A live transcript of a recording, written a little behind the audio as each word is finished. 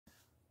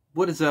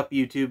What is up,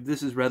 YouTube?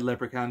 This is Red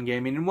Leprechaun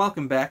Gaming, and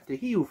welcome back to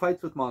He Who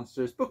Fights with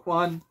Monsters, Book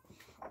 1,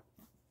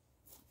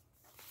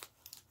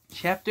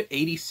 Chapter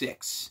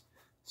 86,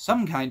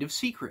 Some Kind of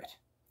Secret.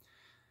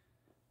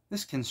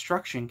 This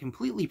construction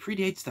completely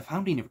predates the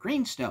founding of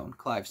Greenstone,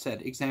 Clive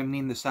said,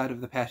 examining the side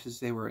of the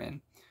passage they were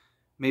in.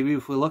 Maybe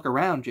if we look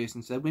around,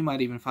 Jason said, we might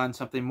even find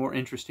something more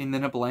interesting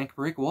than a blank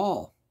brick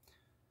wall.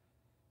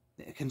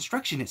 The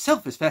construction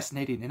itself is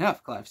fascinating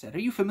enough, Clive said. Are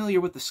you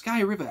familiar with the Sky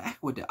River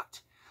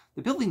Aqueduct?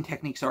 The building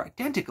techniques are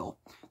identical.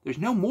 There's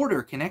no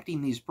mortar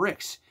connecting these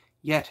bricks,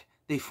 yet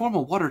they form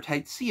a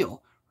watertight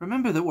seal.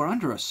 Remember that we're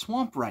under a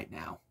swamp right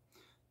now.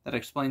 That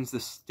explains the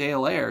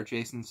stale air,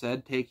 Jason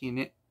said,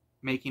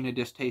 making a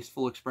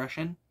distasteful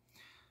expression.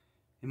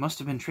 It must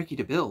have been tricky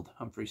to build,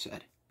 Humphrey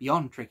said.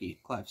 Beyond tricky,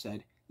 Clive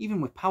said. Even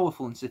with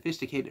powerful and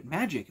sophisticated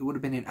magic, it would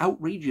have been an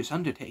outrageous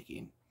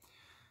undertaking.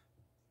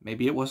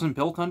 Maybe it wasn't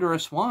built under a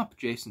swamp,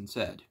 Jason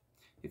said.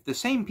 If the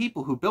same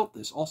people who built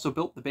this also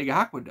built the big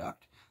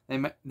aqueduct,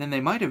 then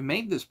they might have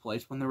made this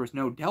place when there was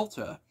no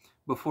delta.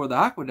 Before the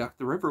aqueduct,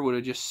 the river would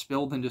have just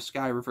spilled into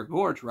Sky River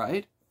Gorge,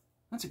 right?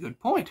 That's a good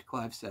point,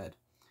 Clive said.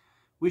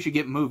 We should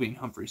get moving,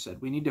 Humphrey said.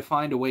 We need to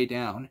find a way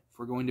down if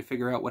we're going to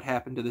figure out what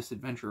happened to this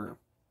adventurer.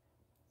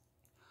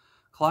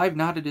 Clive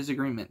nodded his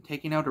agreement,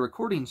 taking out a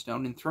recording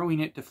stone and throwing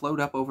it to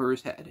float up over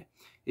his head.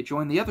 It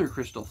joined the other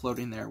crystal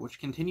floating there, which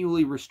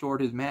continually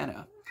restored his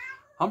mana.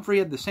 Humphrey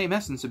had the same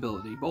essence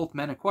ability, both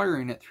men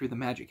acquiring it through the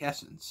magic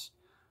essence.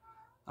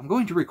 I'm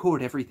going to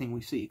record everything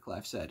we see,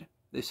 Clive said.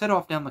 They set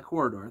off down the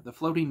corridor, the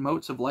floating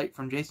motes of light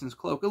from Jason's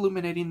cloak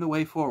illuminating the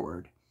way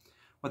forward.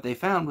 What they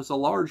found was a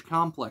large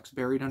complex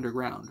buried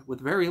underground,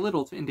 with very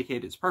little to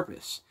indicate its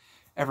purpose.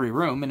 Every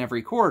room and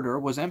every corridor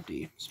was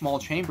empty, small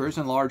chambers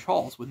and large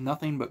halls with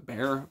nothing but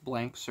bare,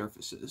 blank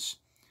surfaces.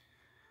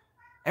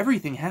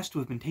 Everything has to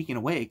have been taken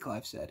away,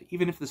 Clive said.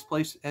 Even if this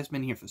place has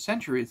been here for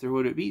centuries, there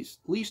would at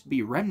least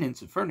be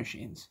remnants of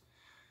furnishings.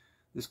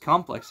 This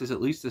complex is at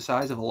least the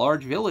size of a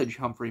large village,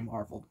 Humphrey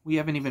marveled. We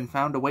haven't even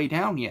found a way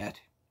down yet.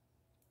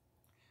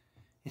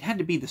 It had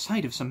to be the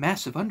site of some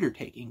massive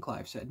undertaking,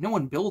 Clive said. No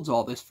one builds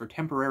all this for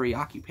temporary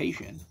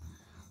occupation.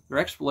 Their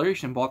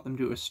exploration brought them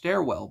to a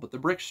stairwell, but the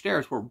brick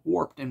stairs were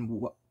warped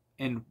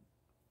and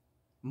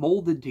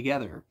molded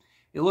together.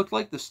 It looked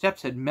like the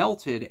steps had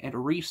melted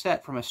and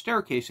reset from a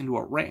staircase into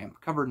a ramp,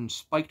 covered in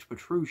spiked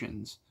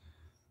protrusions.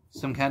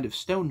 Some kind of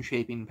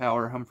stone-shaping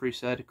power, Humphrey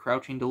said,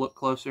 crouching to look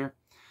closer.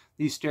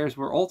 These stairs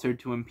were altered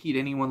to impede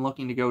anyone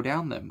looking to go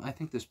down them. I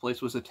think this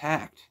place was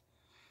attacked.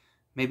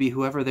 Maybe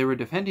whoever they were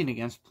defending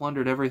against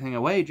plundered everything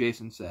away,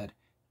 Jason said.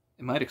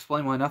 It might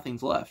explain why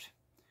nothing's left.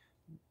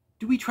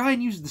 Do we try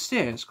and use the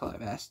stairs?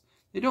 Clive asked.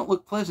 They don't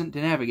look pleasant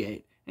to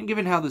navigate, and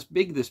given how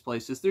big this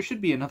place is, there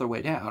should be another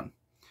way down.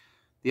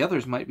 The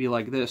others might be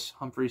like this,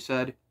 Humphrey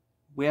said.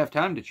 We have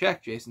time to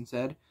check, Jason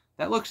said.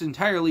 That looks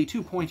entirely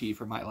too pointy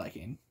for my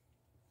liking.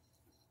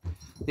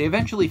 They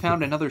eventually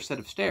found another set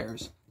of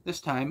stairs,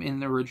 this time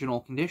in the original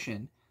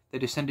condition. They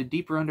descended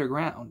deeper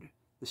underground,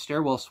 the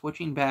stairwell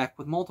switching back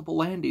with multiple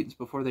landings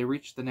before they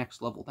reached the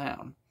next level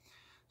down.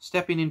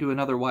 Stepping into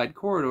another wide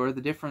corridor, the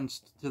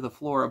difference to the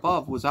floor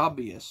above was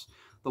obvious.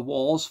 The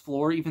walls,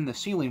 floor, even the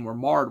ceiling were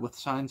marred with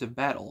signs of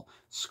battle,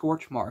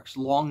 scorch marks,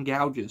 long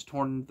gouges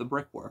torn into the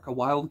brickwork. A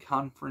wild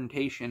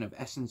confrontation of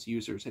essence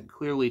users had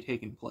clearly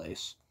taken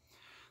place.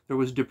 There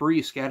was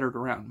debris scattered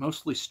around,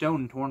 mostly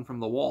stone torn from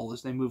the wall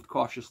as they moved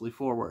cautiously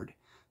forward.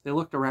 They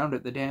looked around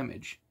at the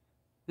damage.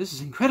 This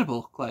is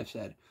incredible, Clive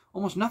said.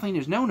 Almost nothing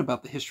is known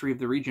about the history of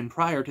the region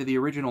prior to the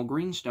original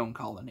Greenstone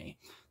colony.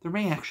 There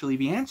may actually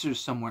be answers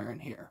somewhere in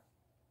here.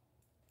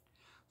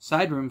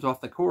 Side rooms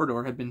off the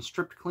corridor had been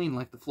stripped clean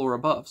like the floor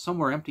above. Some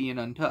were empty and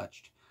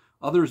untouched.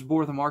 Others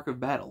bore the mark of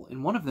battle.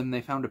 In one of them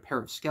they found a pair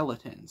of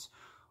skeletons,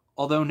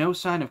 although no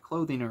sign of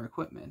clothing or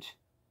equipment.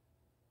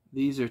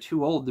 These are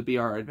too old to be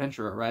our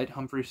adventurer, right?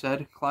 Humphrey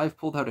said. Clive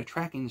pulled out a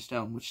tracking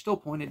stone, which still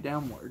pointed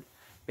downward.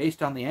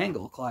 Based on the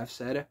angle, Clive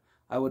said,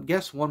 I would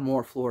guess one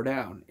more floor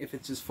down. If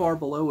it's as far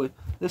below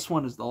this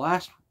one as the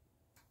last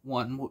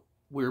one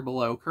we're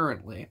below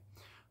currently.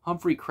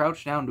 Humphrey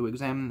crouched down to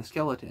examine the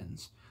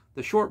skeletons.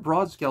 The short,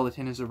 broad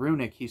skeleton is a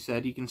runic, he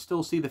said. You can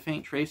still see the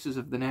faint traces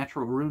of the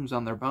natural runes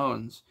on their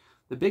bones.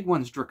 The big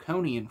one's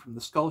draconian from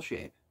the skull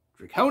shape.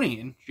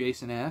 Draconian?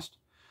 Jason asked.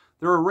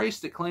 They're a race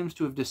that claims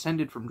to have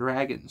descended from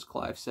dragons,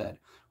 Clive said,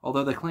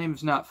 although the claim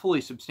is not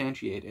fully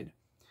substantiated.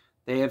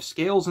 They have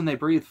scales and they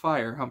breathe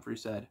fire, Humphrey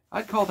said.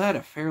 I'd call that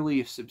a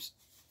fairly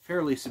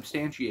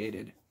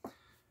substantiated.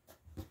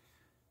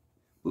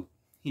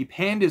 He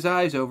panned his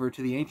eyes over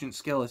to the ancient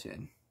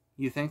skeleton.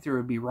 You think there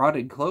would be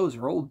rotted clothes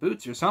or old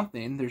boots or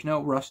something. There's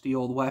no rusty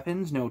old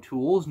weapons, no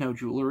tools, no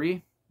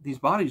jewelry. These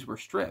bodies were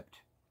stripped.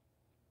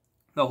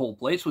 The whole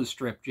place was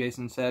stripped,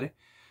 Jason said.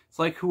 It's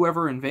like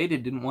whoever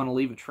invaded didn't want to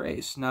leave a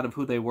trace, not of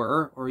who they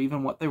were, or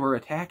even what they were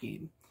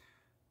attacking.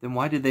 Then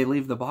why did they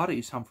leave the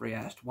bodies, Humphrey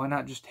asked. Why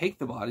not just take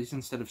the bodies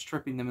instead of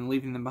stripping them and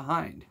leaving them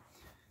behind?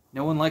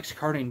 No one likes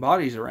carting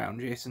bodies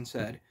around, Jason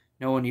said.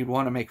 No one you'd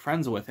want to make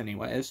friends with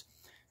anyways.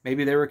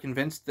 Maybe they were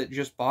convinced that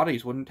just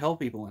bodies wouldn't tell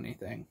people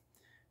anything.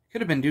 Could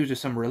have been due to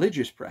some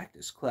religious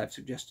practice, Clive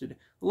suggested.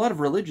 A lot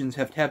of religions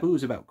have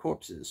taboos about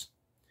corpses.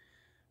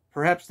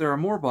 Perhaps there are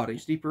more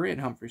bodies deeper in,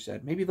 Humphrey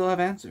said. Maybe they'll have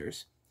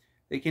answers.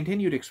 They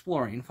continued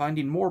exploring,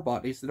 finding more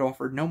bodies that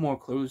offered no more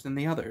clues than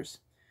the others.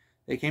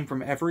 They came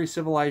from every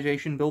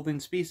civilization-building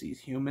species: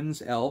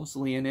 humans, elves,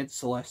 Leonids,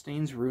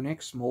 Celestines,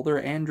 Runic, Smolder,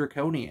 and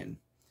Draconian.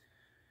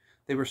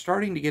 They were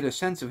starting to get a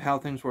sense of how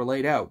things were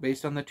laid out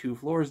based on the 2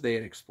 floors they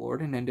had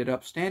explored, and ended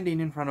up standing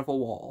in front of a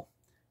wall.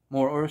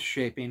 More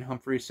earth-shaping,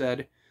 Humphrey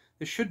said.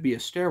 This should be a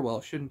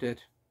stairwell, shouldn't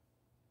it?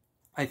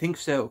 I think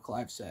so,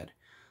 Clive said.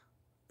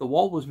 The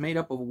wall was made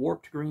up of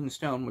warped green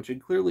stone, which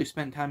had clearly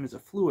spent time as a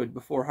fluid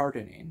before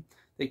hardening.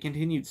 They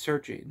continued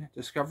searching,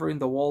 discovering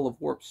the wall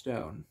of warped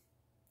stone.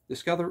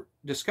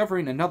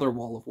 Discovering another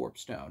wall of warped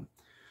stone.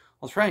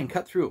 I'll try and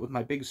cut through it with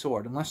my big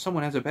sword, unless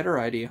someone has a better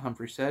idea,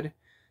 Humphrey said. Do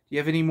you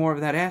have any more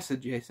of that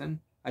acid, Jason?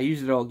 I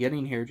used it all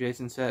getting here,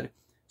 Jason said.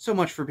 So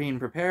much for being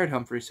prepared,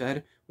 Humphrey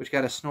said, which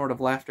got a snort of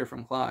laughter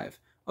from Clive.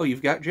 Oh,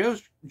 you've got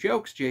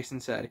jokes, Jason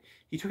said.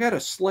 He took out a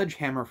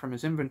sledgehammer from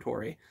his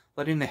inventory,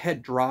 letting the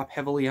head drop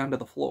heavily onto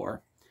the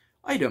floor.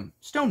 Item: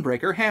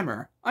 Stonebreaker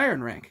Hammer.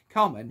 Iron rank.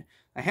 Common.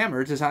 A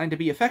hammer designed to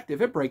be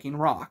effective at breaking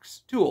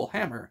rocks. Tool: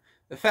 Hammer.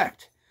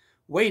 Effect: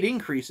 weight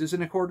increases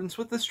in accordance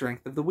with the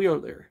strength of the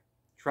wielder.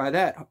 Try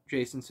that,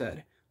 Jason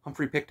said.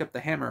 Humphrey picked up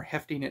the hammer,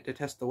 hefting it to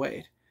test the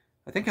weight.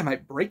 I think I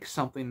might break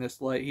something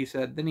this light, he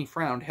said. Then he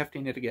frowned,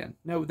 hefting it again.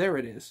 No, there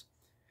it is.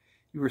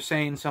 You were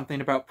saying something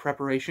about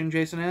preparation,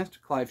 Jason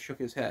asked. Clive shook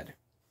his head.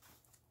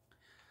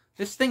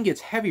 This thing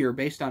gets heavier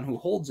based on who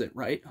holds it,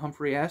 right?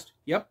 Humphrey asked.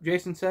 Yep,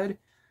 Jason said.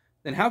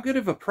 Then how good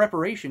of a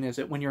preparation is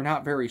it when you're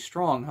not very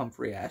strong?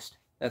 Humphrey asked.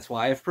 That's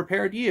why I've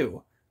prepared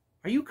you.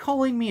 Are you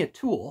calling me a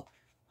tool?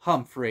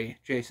 Humphrey,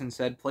 Jason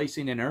said,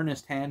 placing an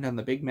earnest hand on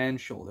the big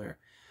man's shoulder.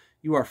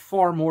 You are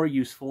far more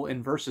useful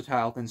and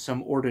versatile than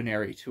some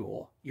ordinary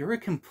tool. You're a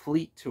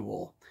complete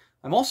tool.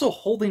 I'm also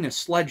holding a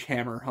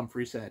sledgehammer,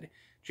 Humphrey said.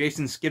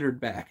 Jason skittered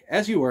back.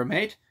 As you were,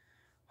 mate.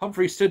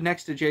 Clive stood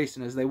next to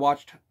Jason as they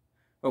watched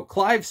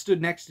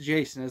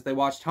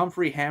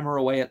Humphrey hammer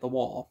away at the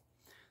wall.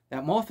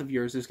 That moth of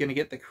yours is going to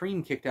get the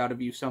cream kicked out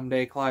of you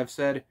someday, Clive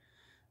said.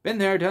 Been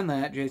there, done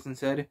that, Jason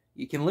said.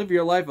 You can live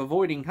your life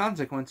avoiding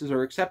consequences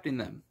or accepting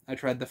them. I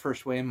tried the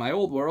first way in my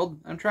old world.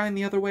 I'm trying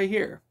the other way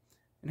here.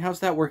 And how's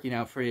that working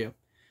out for you?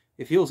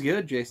 It feels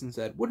good, Jason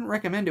said. Wouldn't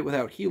recommend it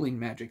without healing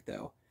magic,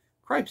 though.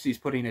 Cripes,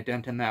 putting a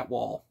dent in that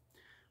wall.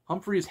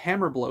 Humphrey's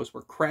hammer blows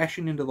were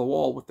crashing into the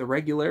wall with the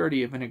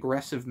regularity of an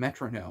aggressive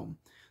metronome.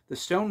 The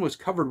stone was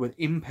covered with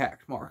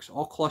impact marks,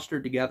 all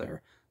clustered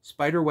together,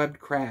 spider-webbed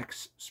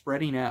cracks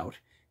spreading out.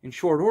 In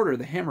short order,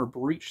 the hammer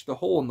breached the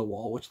hole in the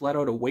wall, which let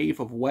out a wave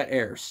of wet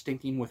air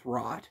stinking with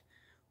rot.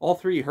 All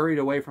 3 hurried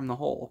away from the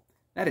hole.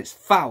 That is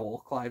foul,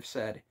 Clive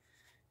said.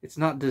 It's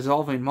not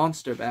dissolving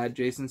monster bad,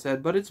 Jason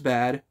said, but it's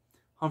bad.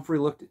 Humphrey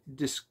looked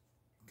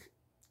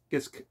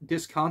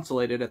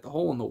disconsolated at the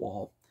hole in the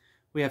wall.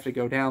 We have to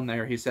go down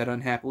there, he said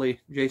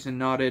unhappily. Jason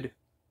nodded.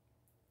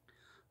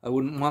 I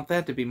wouldn't want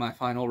that to be my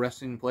final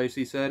resting place,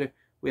 he said.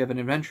 We have an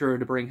adventurer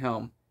to bring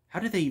home. How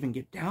did they even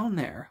get down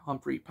there?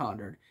 Humphrey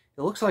pondered.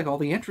 It looks like all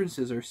the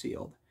entrances are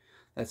sealed.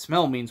 That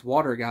smell means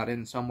water got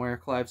in somewhere,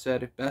 Clive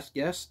said. Best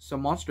guess,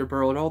 some monster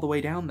burrowed all the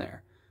way down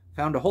there.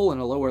 Found a hole in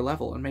a lower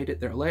level and made it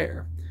their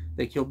lair.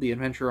 They killed the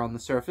adventurer on the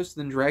surface,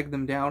 then dragged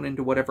them down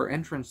into whatever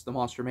entrance the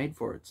monster made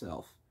for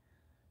itself.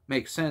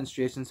 Makes sense,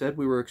 Jason said.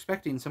 We were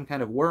expecting some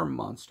kind of worm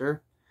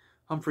monster.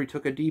 Humphrey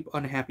took a deep,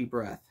 unhappy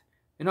breath.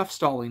 Enough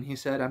stalling, he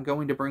said. I'm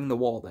going to bring the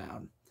wall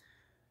down.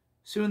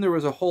 Soon there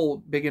was a hole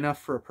big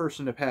enough for a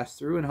person to pass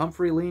through, and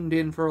Humphrey leaned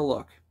in for a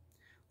look.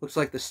 Looks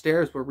like the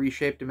stairs were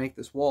reshaped to make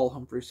this wall,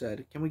 Humphrey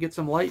said. Can we get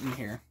some light in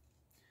here?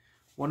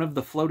 One of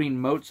the floating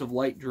motes of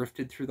light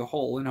drifted through the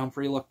hole, and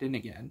Humphrey looked in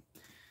again.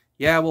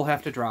 Yeah, we'll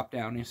have to drop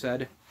down, he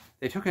said.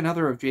 They took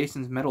another of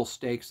Jason's metal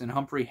stakes, and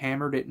Humphrey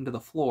hammered it into the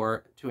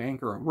floor to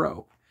anchor a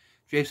rope.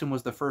 Jason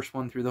was the first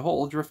one through the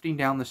hole, drifting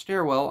down the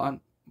stairwell on,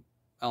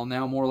 well,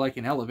 now more like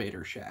an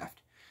elevator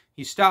shaft.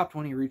 He stopped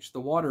when he reached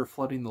the water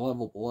flooding the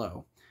level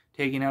below.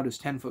 Taking out his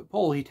 10-foot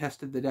pole, he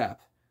tested the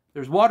depth.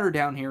 There's water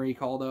down here, he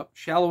called up,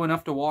 shallow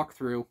enough to walk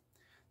through.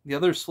 The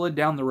others slid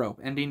down the rope,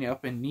 ending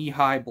up in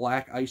knee-high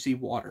black icy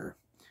water.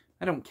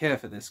 I don't care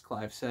for this,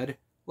 Clive said.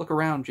 Look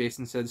around,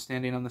 Jason said,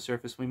 standing on the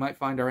surface. We might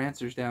find our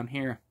answers down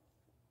here.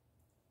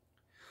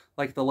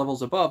 Like the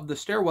levels above, the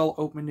stairwell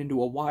opened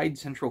into a wide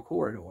central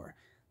corridor.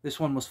 This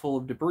one was full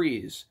of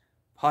debris,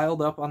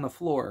 piled up on the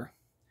floor.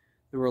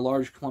 There were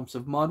large clumps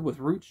of mud with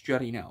roots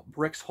jutting out,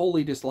 bricks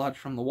wholly dislodged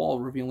from the wall,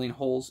 revealing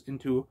holes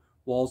into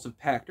walls of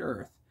packed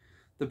earth.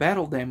 The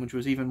battle damage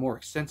was even more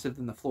extensive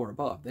than the floor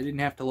above. They didn't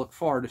have to look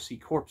far to see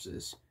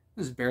corpses.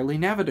 This is barely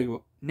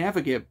navigable.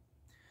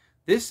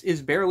 This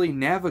is barely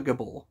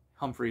navigable,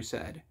 Humphrey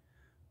said.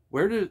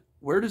 Where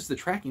does the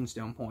tracking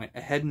stone point?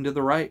 Ahead and to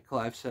the right,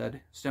 Clive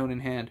said, stone in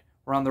hand.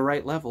 We're on the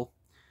right level.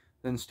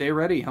 Then stay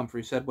ready,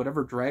 Humphrey said.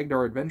 Whatever dragged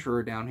our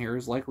adventurer down here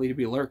is likely to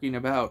be lurking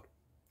about.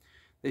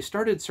 They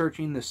started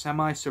searching the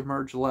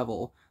semi-submerged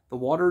level, the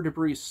water and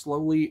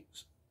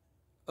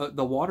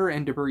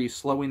debris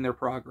slowing their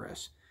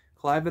progress.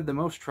 Clive had the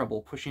most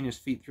trouble pushing his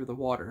feet through the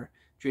water.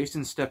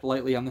 Jason stepped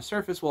lightly on the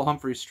surface while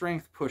Humphrey's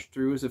strength pushed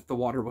through as if the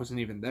water wasn't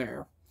even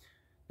there.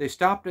 They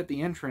stopped at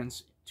the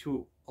entrance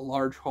to a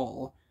large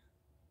hall,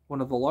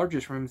 one of the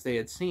largest rooms they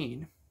had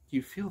seen. "Do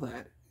you feel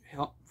that?"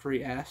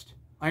 Humphrey asked.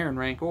 "Iron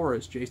rank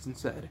auras," Jason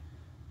said.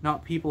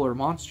 "Not people or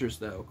monsters,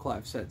 though,"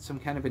 Clive said. "Some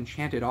kind of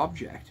enchanted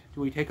object.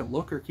 Do we take a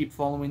look or keep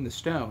following the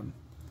stone?"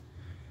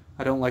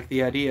 "I don't like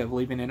the idea of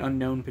leaving an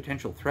unknown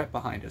potential threat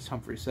behind us,"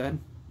 Humphrey said.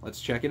 "Let's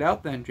check it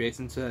out then,"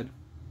 Jason said.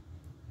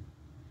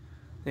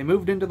 They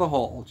moved into the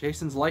hall,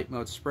 Jason's light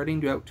motes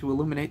spreading out to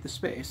illuminate the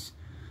space.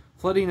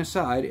 Flooding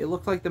aside, it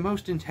looked like the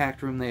most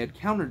intact room they had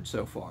countered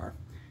so far.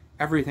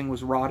 Everything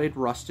was rotted,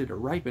 rusted, or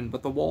ripened,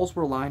 but the walls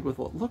were lined with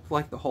what looked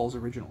like the hall's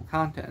original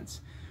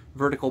contents.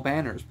 Vertical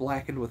banners,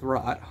 blackened with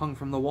rot, hung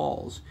from the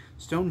walls.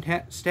 Stone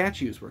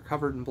statues were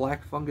covered in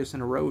black fungus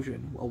and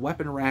erosion, while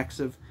weapon racks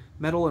of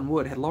metal and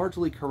wood had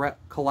largely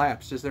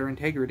collapsed as their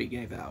integrity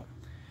gave out.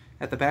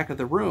 At the back of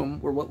the room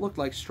were what looked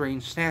like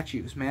strange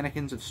statues,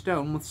 mannequins of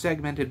stone with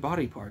segmented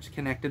body parts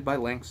connected by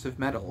lengths of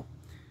metal.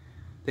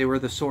 They were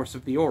the source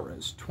of the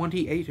auras,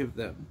 28 of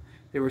them.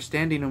 They were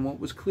standing in what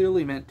was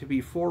clearly meant to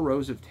be 4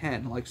 rows of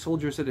 10, like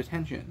soldiers at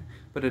attention,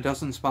 but a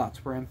dozen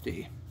spots were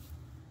empty.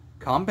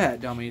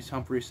 "Combat dummies,"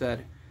 Humphrey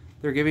said.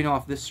 "They're giving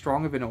off this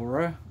strong of an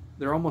aura.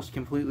 They're almost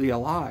completely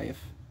alive."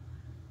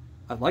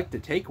 "I'd like to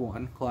take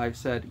one," Clive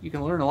said. "You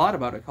can learn a lot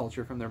about a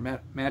culture from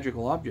their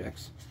magical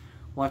objects."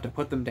 "We'll have to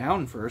put them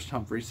down first,"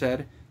 Humphrey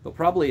said. "They'll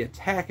probably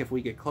attack if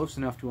we get close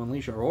enough to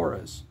unleash our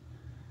auras."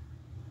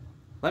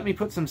 "Let me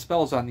put some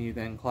spells on you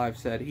then," Clive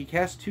said. He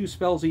cast 2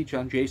 spells each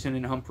on Jason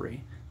and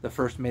Humphrey. The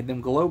first made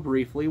them glow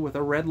briefly with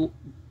a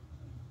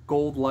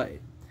red-gold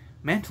light.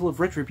 "Mantle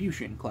of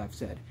Retribution," Clive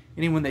said.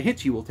 "Anyone that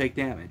hits you will take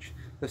damage."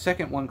 The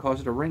second one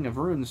caused a ring of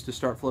runes to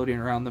start floating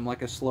around them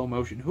like a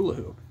slow-motion hula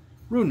hoop.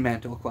 "Rune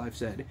Mantle," Clive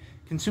said.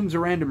 "Consumes a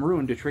random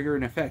rune to trigger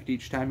an effect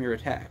each time you're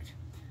attacked."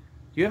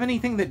 "Do you have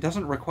anything that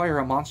doesn't require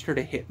a monster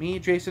to hit me?"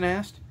 Jason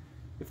asked.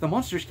 "If the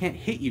monsters can't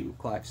hit you,"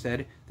 Clive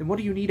said, "then what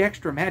do you need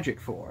extra magic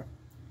for?"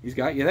 "He's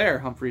got you there,"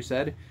 Humphrey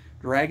said.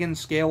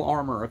 Dragon-scale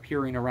armor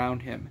appearing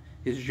around him,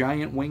 his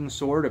giant winged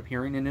sword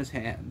appearing in his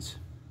hands.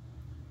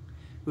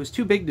 It was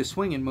too big to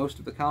swing in most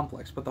of the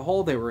complex, but the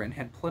hall they were in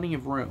had plenty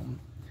of room.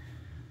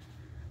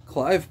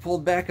 Clive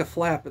pulled back a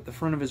flap at the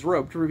front of his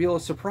robe to reveal a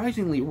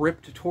surprisingly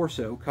ripped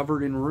torso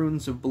covered in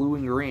runes of blue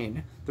and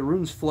green. The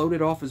runes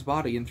floated off his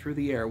body and through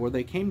the air, where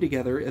they came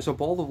together as a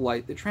ball of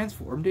light that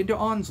transformed into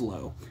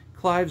Onslow,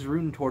 Clive's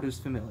rune tortoise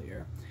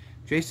familiar.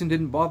 Jason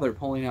didn't bother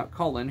pulling out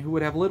Cullen, who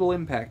would have little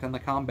impact on the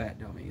combat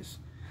dummies.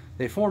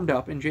 They formed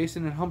up, and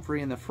Jason and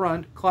Humphrey in the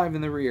front, Clive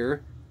in the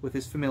rear, with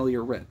his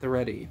familiar the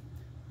ready.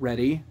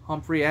 "Ready?"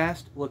 Humphrey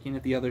asked, looking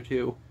at the other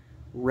two.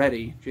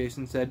 "Ready,"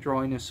 Jason said,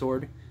 drawing his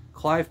sword.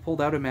 Clive pulled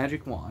out a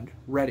magic wand.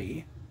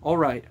 "Ready." "All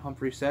right,"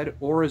 Humphrey said.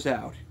 "Aura's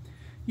out."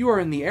 "You are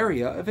in the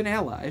area of an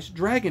ally's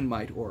Dragon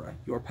Might aura.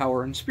 Your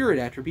power and spirit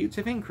attributes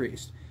have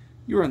increased.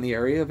 You are in the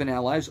area of an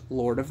ally's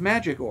Lord of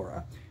Magic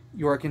aura.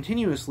 You are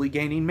continuously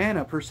gaining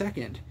mana per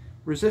second.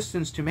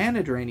 Resistance to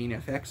mana draining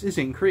effects is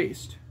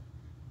increased."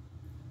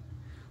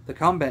 The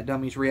combat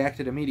dummies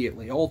reacted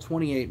immediately, all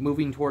 28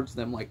 moving towards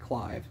them like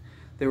Clive.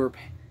 They were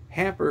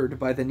hampered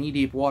by the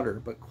knee-deep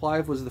water, but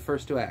Clive was the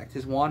first to act.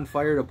 His wand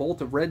fired a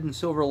bolt of red and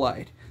silver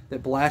light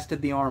that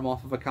blasted the arm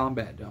off of a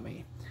combat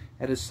dummy.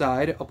 At his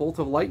side, a bolt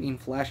of lightning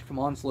flashed from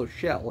Onslow's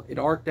shell. It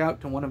arced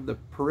out to one of the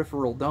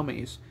peripheral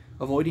dummies,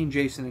 avoiding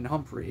Jason and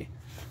Humphrey.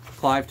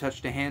 Clive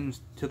touched a hand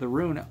to the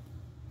rune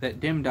that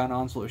dimmed on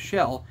Onslow's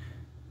shell.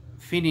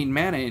 Feeding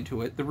mana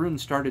into it, the rune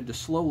started to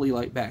slowly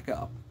light back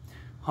up.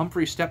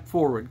 Humphrey stepped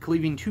forward,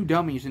 cleaving 2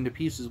 dummies into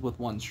pieces with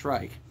one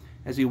strike.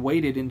 As he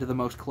waded into the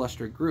most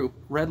clustered group,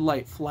 red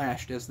light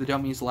flashed as the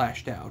dummies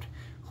lashed out.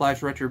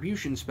 Clive's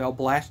retribution spell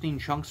blasting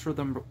chunks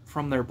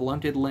from their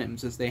blunted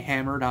limbs as they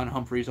hammered on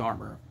Humphrey's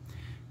armor.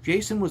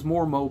 Jason was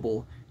more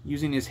mobile,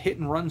 using his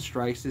hit-and-run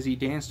strikes as he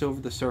danced over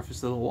the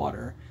surface of the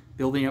water,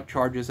 building up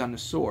charges on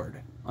his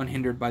sword.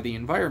 Unhindered by the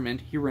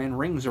environment, he ran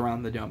rings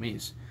around the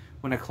dummies.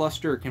 When a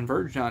cluster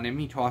converged on him,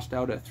 he tossed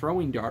out a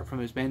throwing dart from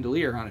his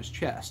bandolier on his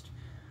chest.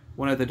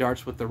 One of the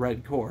darts with the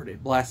red cord.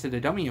 It blasted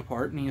a dummy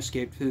apart, and he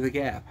escaped through the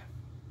gap.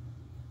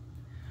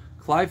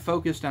 Clive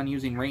focused on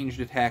using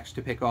ranged attacks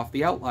to pick off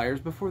the outliers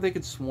before they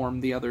could swarm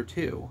the other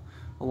 2.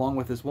 Along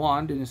with his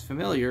wand and his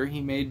familiar,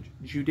 he made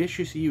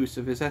judicious use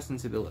of his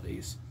essence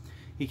abilities.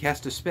 He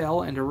cast a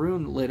spell, and a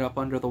rune lit up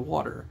under the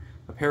water.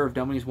 A pair of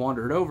dummies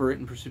wandered over it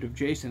in pursuit of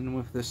Jason, and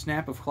with the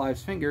snap of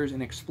Clive's fingers,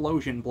 an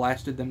explosion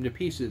blasted them to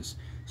pieces,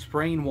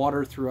 spraying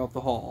water throughout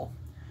the hall.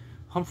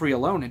 Humphrey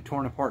alone had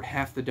torn apart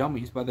half the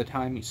dummies by the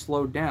time he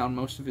slowed down.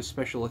 Most of his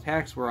special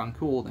attacks were on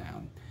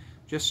cooldown.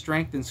 Just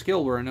strength and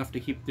skill were enough to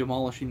keep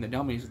demolishing the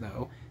dummies,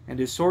 though, and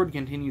his sword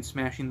continued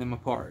smashing them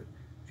apart.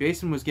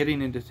 Jason was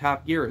getting into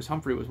top gear as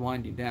Humphrey was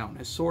winding down,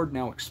 his sword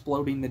now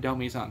exploding the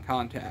dummies on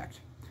contact.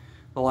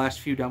 The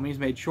last few dummies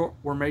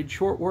were made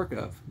short work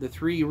of. The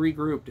 3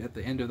 regrouped at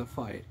the end of the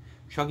fight,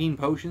 chugging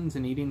potions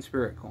and eating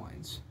spirit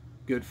coins.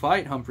 "Good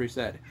fight," Humphrey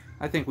said.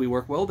 "I think we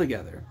work well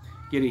together.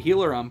 Get a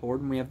healer on board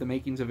and we have the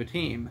makings of a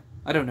team."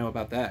 I don't know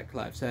about that,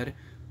 Clive said.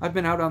 I've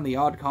been out on the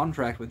odd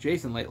contract with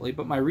Jason lately,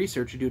 but my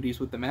research duties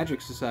with the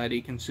Magic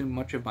Society consume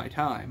much of my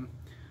time.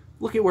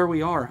 Look at where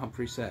we are,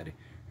 Humphrey said.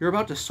 You're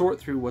about to sort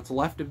through what's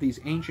left of these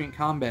ancient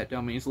combat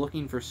dummies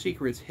looking for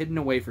secrets hidden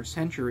away for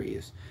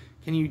centuries.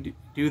 Can you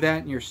do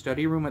that in your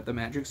study room at the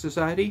Magic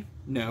Society?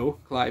 No,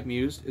 Clive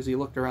mused as he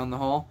looked around the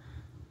hall.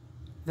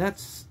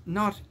 That's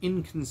not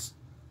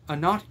a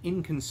not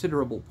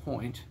inconsiderable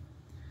point.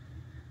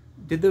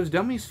 Did those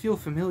dummies feel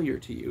familiar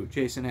to you?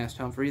 Jason asked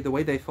Humphrey, the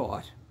way they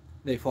fought.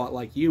 They fought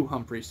like you,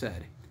 Humphrey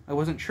said. I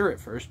wasn't sure at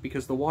first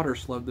because the water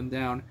slowed them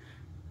down,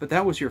 but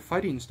that was your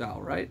fighting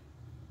style, right?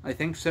 I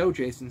think so,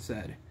 Jason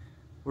said.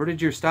 Where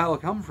did your style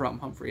come from?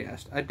 Humphrey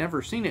asked. I'd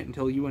never seen it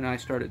until you and I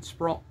started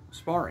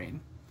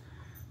sparring.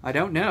 I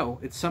don't know.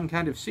 It's some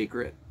kind of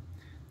secret.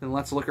 Then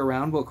let's look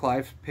around while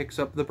Clive picks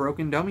up the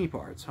broken dummy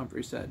parts,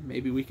 Humphrey said.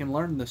 Maybe we can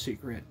learn the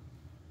secret.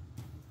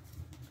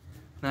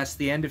 That's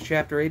the end of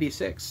Chapter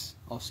 86.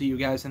 I'll see you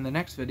guys in the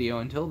next video.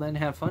 Until then,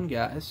 have fun,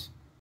 guys.